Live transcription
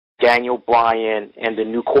Daniel Bryan and the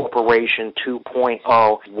new Corporation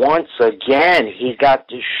 2.0. Once again, he got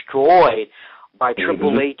destroyed by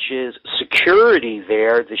Triple H's security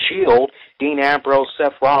there, the Shield, Dean Ambrose,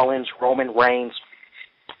 Seth Rollins, Roman Reigns.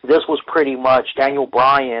 This was pretty much Daniel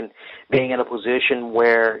Bryan being in a position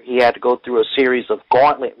where he had to go through a series of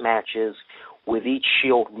gauntlet matches with each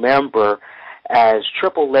Shield member, as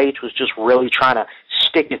Triple H was just really trying to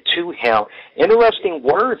stick it to him. Interesting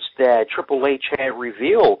words that Triple H had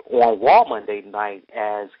revealed on Raw Monday night,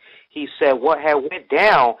 as he said what had went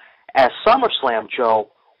down at SummerSlam, Joe,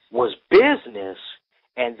 was business,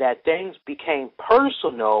 and that things became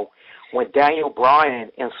personal when Daniel Bryan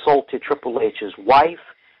insulted Triple H's wife,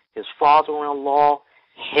 his father-in-law,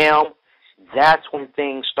 him. That's when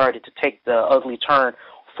things started to take the ugly turn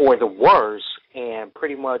for the worse, and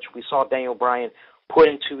pretty much we saw Daniel Bryan put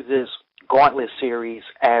into this gauntlet series,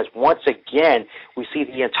 as once again we see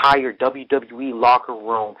the entire WWE locker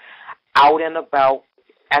room out and about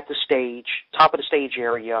at the stage, top of the stage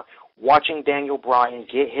area, watching Daniel Bryan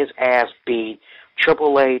get his ass beat.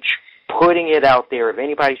 Triple H putting it out there. If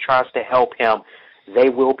anybody tries to help him, they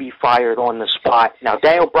will be fired on the spot. Now,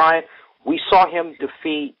 Daniel Bryan, we saw him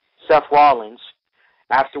defeat Seth Rollins.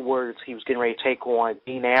 Afterwards, he was getting ready to take on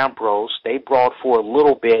Dean Ambrose. They brawled for a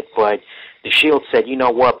little bit, but the Shield said, you know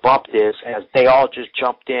what, bump this, as they all just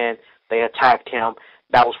jumped in. They attacked him.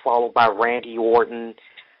 That was followed by Randy Orton.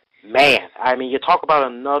 Man, I mean, you talk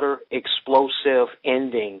about another explosive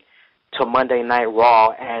ending to Monday Night Raw,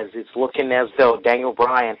 as it's looking as though Daniel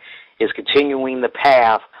Bryan is continuing the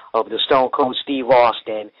path of the Stone Cold Steve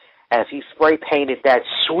Austin, as he spray painted that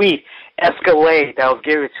sweet Escalade that was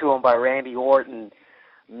given to him by Randy Orton.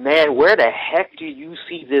 Man, where the heck do you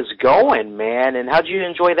see this going, man? And how did you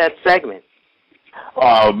enjoy that segment?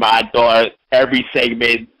 I thought every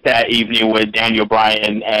segment that evening with Daniel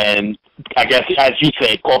Bryan and, I guess, as you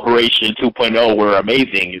said, Corporation 2.0 were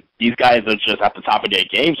amazing. These guys are just at the top of their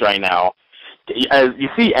games right now. As you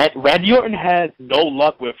see, Randy Orton has no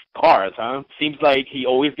luck with cars, huh? Seems like he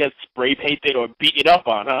always gets spray painted or beaten up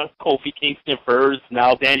on, huh? Kofi Kingston first,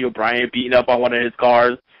 now Daniel Bryan beating up on one of his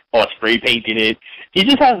cars or spray painting it. He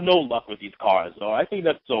just has no luck with these cars, so I think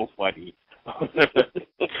that's so funny.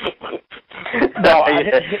 Now,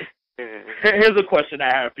 here's a question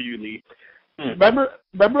I have for you, Lee. Remember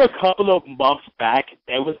a couple of months back,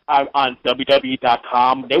 there was on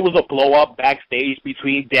WWE.com, there was a blow-up backstage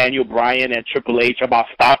between Daniel Bryan and Triple H about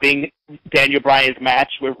stopping Daniel Bryan's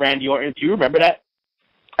match with Randy Orton. Do you remember that?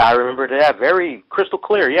 I remember that. Very crystal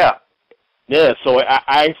clear, yeah. Yeah, so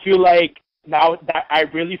I feel like now that I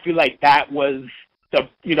really feel like that was the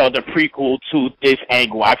prequel to this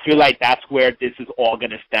angle. I feel like that's where this is all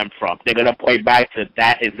going to stem from. They're going to point back to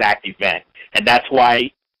that exact event, and that's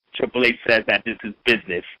why Triple H says that this is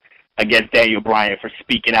business against Daniel Bryan for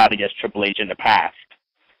speaking out against Triple H in the past.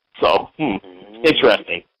 So,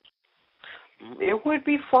 interesting. It would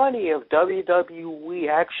be funny if WWE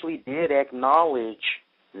actually did acknowledge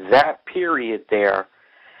that period there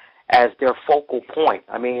as their focal point.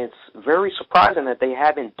 I mean, it's very surprising that they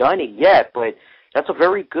haven't done it yet, but that's a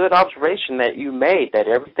very good observation that you made, that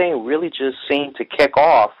everything really just seemed to kick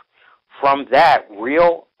off from that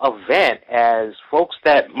real event. As folks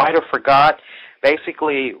that might have forgot,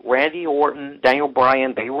 basically Randy Orton, Daniel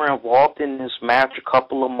Bryan, they were involved in this match a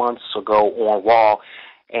couple of months ago on Raw,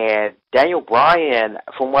 and Daniel Bryan,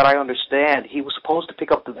 from what I understand, he was supposed to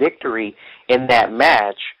pick up the victory in that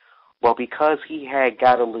match, but because he had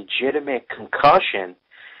got a legitimate concussion,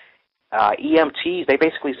 EMTs, they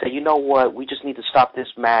basically said, you know what, we just need to stop this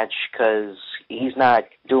match because he's not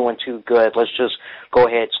doing too good. Let's just go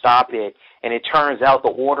ahead and stop it. And it turns out the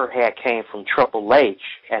order had came from Triple H.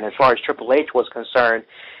 And as far as Triple H was concerned,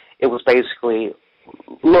 it was basically,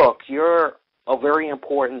 look, you're a very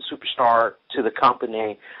important superstar to the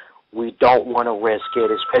company. We don't want to risk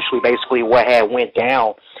it, especially basically what had went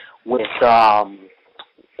down with,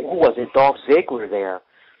 who was it, Dolph Ziggler there.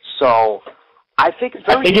 So I think it's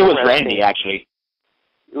very it was Randy, actually.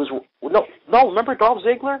 It was no. Remember Dolph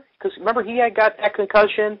Ziggler? Because remember he had got that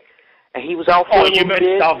concussion, and he was out for a little bit. Oh, you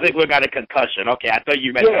meant Dolph Ziggler got a concussion. Okay, I thought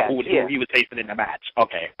you meant who he was facing in the match.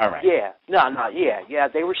 Okay, all right. Yeah, yeah.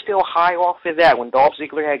 They were still high off of that when Dolph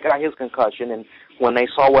Ziggler had got his concussion, and when they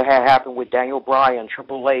saw what had happened with Daniel Bryan,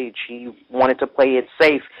 Triple H, he wanted to play it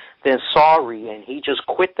safe than sorry, and he just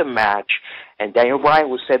quit the match. And Daniel Bryan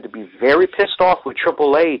was said to be very pissed off with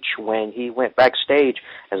Triple H when he went backstage,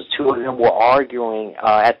 as the two of them were arguing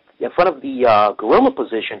in front of the gorilla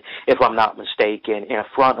position, if I'm not mistaken, in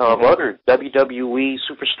front of other WWE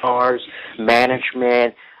superstars,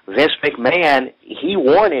 management. Vince McMahon, he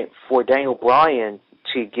wanted for Daniel Bryan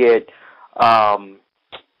to get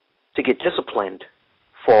to get disciplined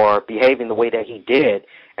for behaving the way that he did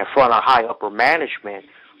in front of high upper management.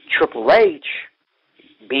 Triple H,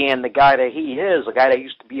 being the guy that he is, a guy that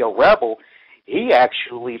used to be a rebel, he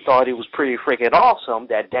actually thought it was pretty freaking awesome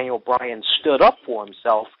that Daniel Bryan stood up for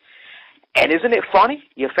himself. And isn't it funny?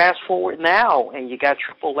 You fast forward now, and you got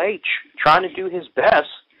Triple H trying to do his best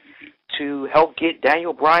to help get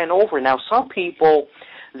Daniel Bryan over. Now, some people,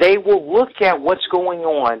 they will look at what's going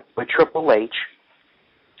on with Triple H,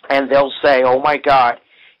 and they'll say, oh, my God,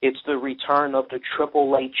 it's the return of the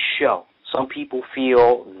Triple H show. Some people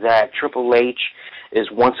feel that Triple H is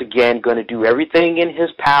once again going to do everything in his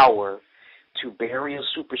power to bury a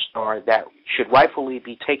superstar that should rightfully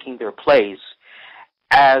be taking their place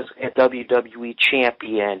as a WWE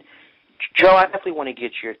champion. Joe, I definitely want to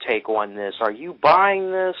get your take on this. Are you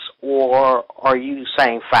buying this, or are you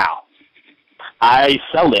saying foul? I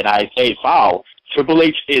sell it. I say foul. Triple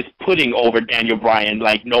H is putting over Daniel Bryan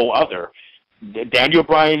like no other. Daniel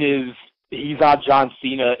Bryan he's on John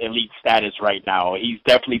Cena elite status right now. He's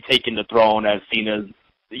definitely taking the throne as Cena's,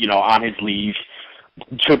 on his leave.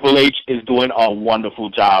 Triple H is doing a wonderful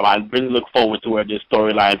job. I really look forward to where this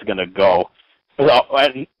storyline is going to go.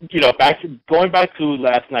 And, going back to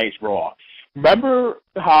last night's Raw, remember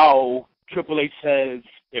how Triple H says,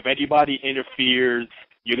 if anybody interferes,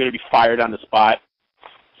 you're going to be fired on the spot?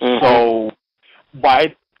 Mm-hmm. So,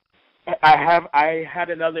 I had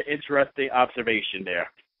another interesting observation there.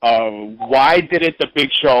 Why didn't the Big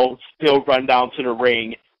Show still run down to the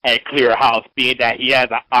ring and clear house, being that he has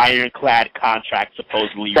an ironclad contract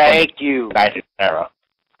supposedly? Thank you. Era.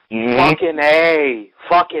 Mm-hmm.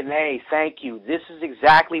 Fucking A, thank you. This is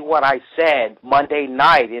exactly what I said Monday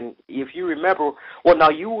night, and if you remember, well, no,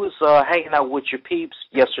 you was hanging out with your peeps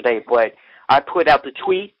yesterday, but I put out the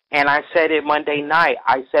tweet, and I said it Monday night.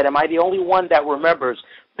 I said, am I the only one that remembers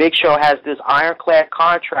Big Show has this ironclad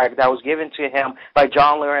contract that was given to him by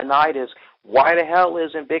John Laurinaitis? Why the hell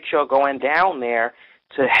isn't Big Show going down there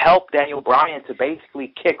to help Daniel Bryan to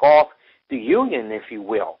basically kick off the union, if you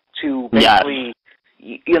will, to basically,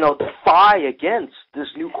 defy against this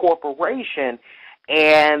new corporation?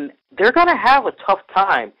 And they're going to have a tough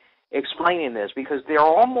time explaining this because they're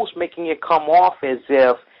almost making it come off as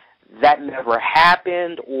if that never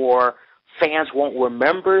happened or fans won't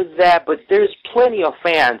remember that, but there's plenty of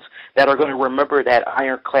fans that are going to remember that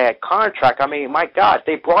ironclad contract. I mean, my God,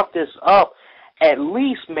 they brought this up at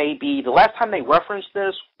least maybe the last time they referenced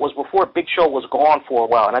this was before Big Show was gone for a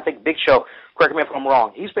while. And I think Big Show, correct me if I'm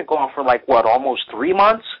wrong, he's been gone for almost 3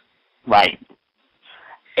 months? Right.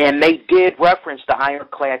 And they did reference the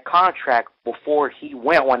ironclad contract before he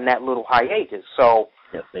went on that little hiatus. So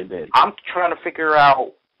yes, they did. I'm trying to figure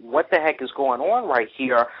out what the heck is going on right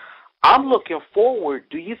here. I'm looking forward.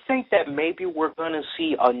 Do you think that maybe we're going to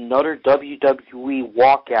see another WWE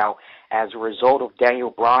walkout as a result of Daniel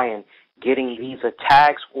Bryan getting these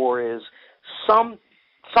attacks, or is somebody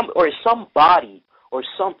or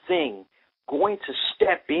something going to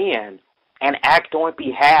step in and act on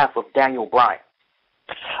behalf of Daniel Bryan?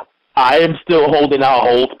 I am still holding out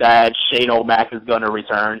hope that Shane O'Mac is going to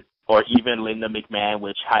return, or even Linda McMahon,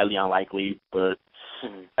 which is highly unlikely, but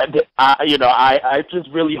I just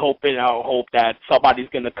really hope that somebody's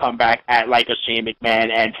going to come back at like a Shane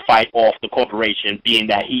McMahon and fight off the corporation, being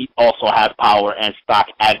that he also has power and stock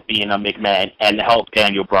as being a McMahon, and help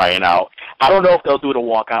Daniel Bryan out. I don't know if they'll do the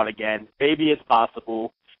walkout again. Maybe it's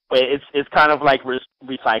possible, but it's kind of like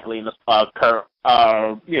recycling not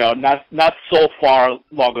so far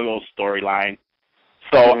long ago storyline.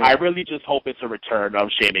 So I really just hope it's a return of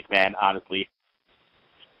Shane McMahon, honestly.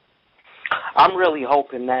 I'm really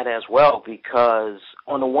hoping that as well, because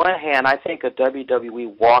on the one hand, I think a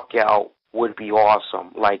WWE walkout would be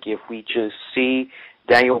awesome. Like if we just see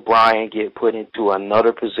Daniel Bryan get put into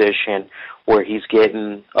another position where he's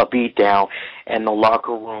getting a beat down, and the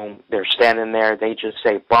locker room, they're standing there, they just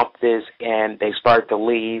say, bump this, and they start to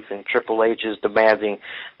leave, and Triple H is demanding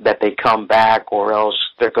that they come back or else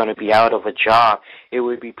they're going to be out of a job. It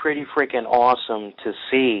would be pretty freaking awesome to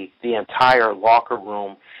see the entire locker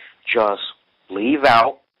room just leave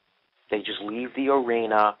out. They just leave the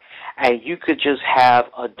arena, and you could just have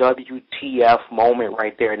a WTF moment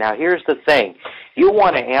right there. Now, here's the thing. You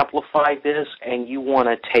want to amplify this, and you want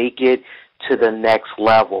to take it to the next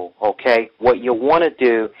level, okay? What you want to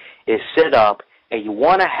do is sit up, and you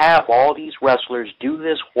want to have all these wrestlers do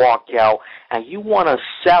this walkout, and you want to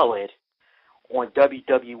sell it on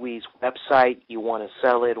WWE's website. You want to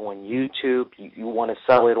sell it on YouTube. You want to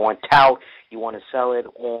sell it on Tout. You want to sell it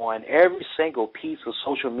on every single piece of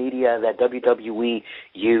social media that WWE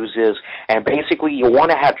uses. And basically, you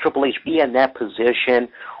want to have Triple H be in that position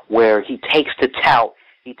where he takes to Tout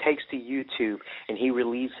he takes to YouTube and he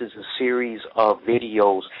releases a series of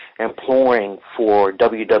videos imploring for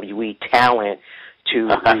WWE talent to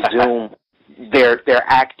resume their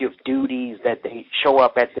active duties, that they show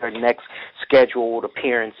up at their next scheduled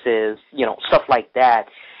appearances, stuff like that.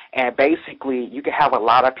 And basically, you can have a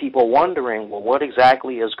lot of people wondering, well, what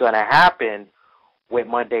exactly is going to happen with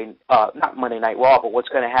not Monday Night Raw, but what's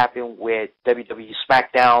going to happen with WWE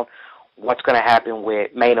SmackDown, what's going to happen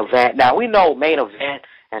with Main Event. Now, we know Main Event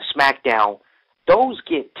and SmackDown, those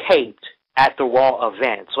get taped at the Raw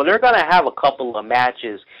event. So they're going to have a couple of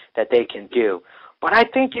matches that they can do. But I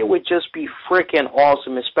think it would just be freaking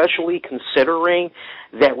awesome, especially considering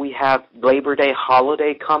that we have Labor Day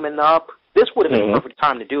holiday coming up. This would have been the perfect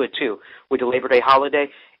time to do it, too, with the Labor Day holiday.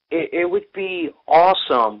 It would be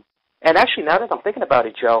awesome. And actually, now that I'm thinking about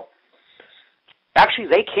it, Joe, actually,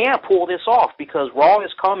 they can pull this off because Raw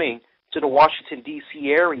is coming to the Washington,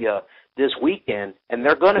 D.C. area this weekend, and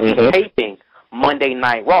they're going to be taping Monday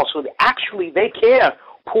Night Raw. So actually, they can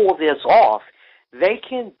pull this off. They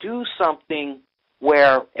can do something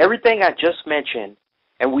where everything I just mentioned,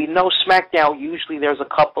 and we know SmackDown, usually there's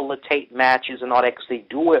a couple of tape matches and all that because they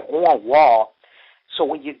do it on Raw. So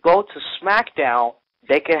when you go to SmackDown,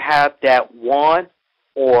 they can have that 1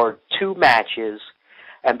 or 2 matches,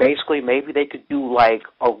 and basically maybe they could do like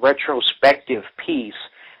a retrospective piece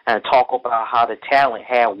and talk about how the talent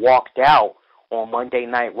had walked out on Monday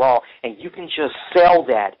Night Raw, and you can just sell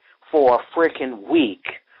that for a freaking week,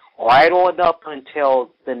 right on up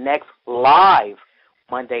until the next live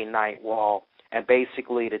Monday Night Raw, and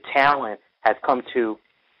basically the talent has come to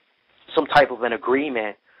some type of an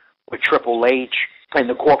agreement with Triple H and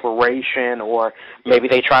the corporation, or maybe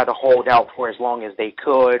they try to hold out for as long as they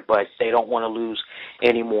could, but they don't want to lose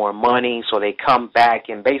any more money, so they come back,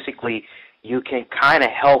 and basically you can kind of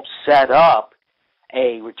help set up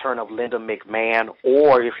a return of Linda McMahon,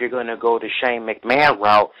 or if you're going to go the Shane McMahon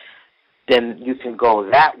route, then you can go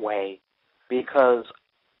that way, because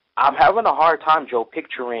I'm having a hard time, Joe,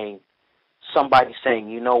 picturing somebody saying,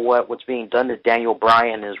 you know what's being done to Daniel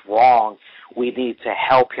Bryan is wrong. We need to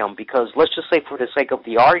help him, because let's just say for the sake of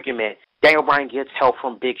the argument, Daniel Bryan gets help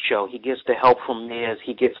from Big Show. He gets the help from Miz.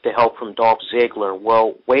 He gets the help from Dolph Ziggler.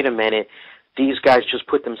 Well, wait a minute. These guys just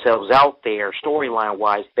put themselves out there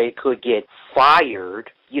storyline-wise. They could get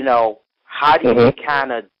fired. How do you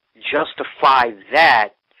kind of justify that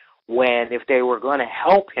when if they were going to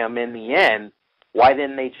help him in the end, why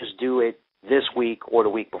didn't they just do it this week or the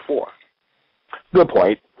week before? Good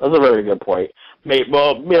point. That's a very good point. They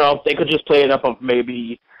could just play it up of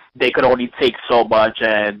maybe they could only take so much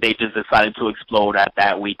and they just decided to explode at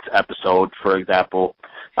that week's episode, for example.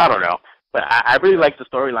 I don't know. But I really like the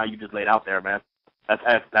storyline you just laid out there, man. That's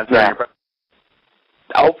very impressive.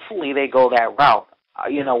 Hopefully they go that route.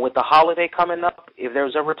 With the holiday coming up, if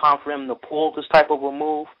there's ever time for him to pull this type of a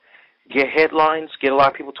move, get headlines, get a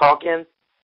lot of people talking,